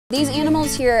These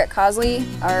animals here at Cosley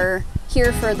are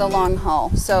here for the long haul.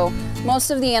 So most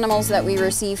of the animals that we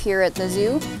receive here at the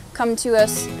zoo come to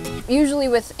us usually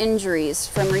with injuries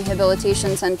from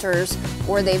rehabilitation centers,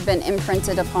 or they've been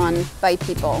imprinted upon by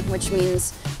people, which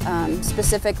means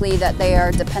specifically that they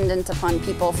are dependent upon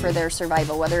people for their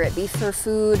survival, whether it be for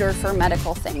food or for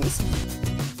medical things.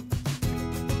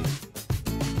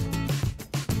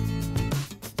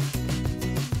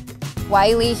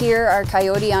 Wiley here, our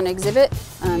coyote on exhibit,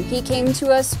 he came to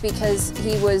us because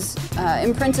he was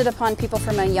imprinted upon people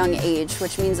from a young age,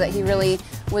 which means that he really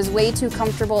was way too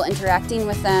comfortable interacting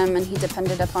with them, and he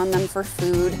depended upon them for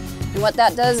food. And what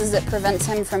that does is it prevents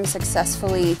him from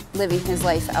successfully living his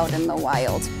life out in the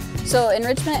wild. So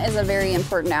enrichment is a very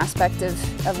important aspect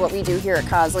of what we do here at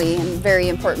Cosley, and a very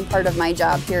important part of my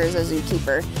job here as a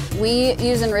zookeeper. We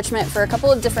use enrichment for a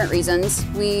couple of different reasons.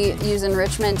 We use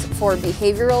enrichment for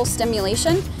behavioral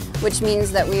stimulation, which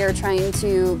means that we are trying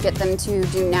to get them to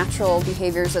do natural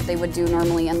behaviors that they would do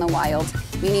normally in the wild,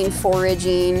 meaning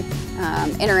foraging,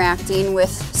 interacting with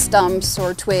stumps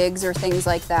or twigs or things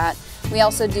like that. We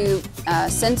also do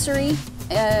sensory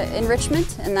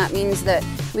enrichment, and that means that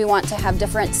we want to have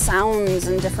different sounds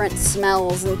and different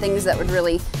smells and things that would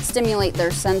really stimulate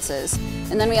their senses.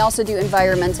 And then we also do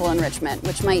environmental enrichment,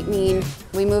 which might mean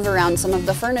we move around some of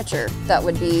the furniture that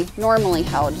would be normally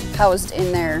housed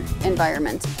in their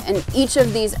environment. And each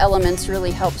of these elements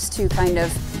really helps to kind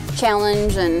of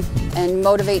challenge and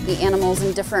motivate the animals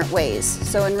in different ways.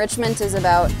 So enrichment is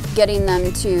about getting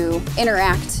them to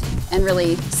interact and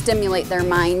really stimulate their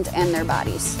mind and their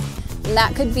bodies. And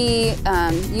that could be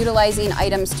utilizing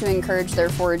items to encourage their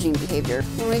foraging behavior.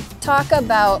 When we talk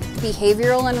about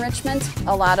behavioral enrichment,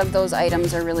 a lot of those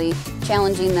items are really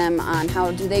challenging them on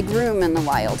how do they groom in the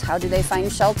wild, how do they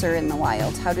find shelter in the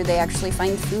wild, how do they actually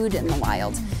find food in the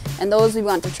wild. And those we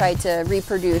want to try to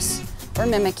reproduce or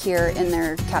mimic here in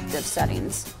their captive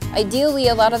settings. Ideally,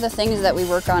 a lot of the things that we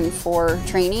work on for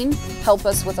training help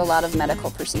us with a lot of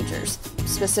medical procedures.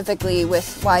 Specifically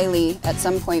with Wiley, at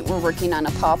some point we're working on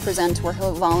a paw present where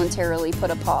he'll voluntarily put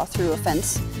a paw through a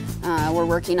fence. We're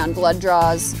working on blood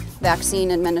draws,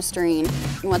 vaccine administering.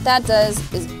 And what that does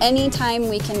is anytime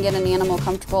we can get an animal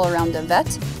comfortable around a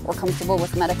vet or comfortable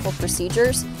with medical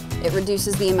procedures, it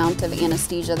reduces the amount of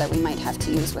anesthesia that we might have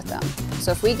to use with them.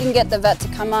 So if we can get the vet to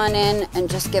come on in and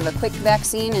just give a quick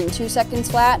vaccine in 2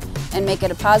 seconds flat and make it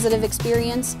a positive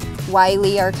experience,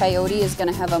 Wiley, our coyote, is going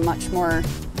to have a much more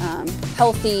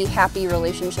healthy, happy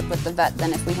relationship with the vet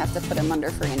than if we have to put him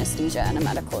under for anesthesia and a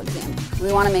medical exam.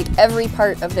 We want to make every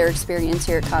part of their experience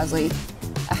here at Cosley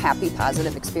a happy,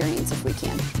 positive experience if we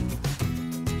can.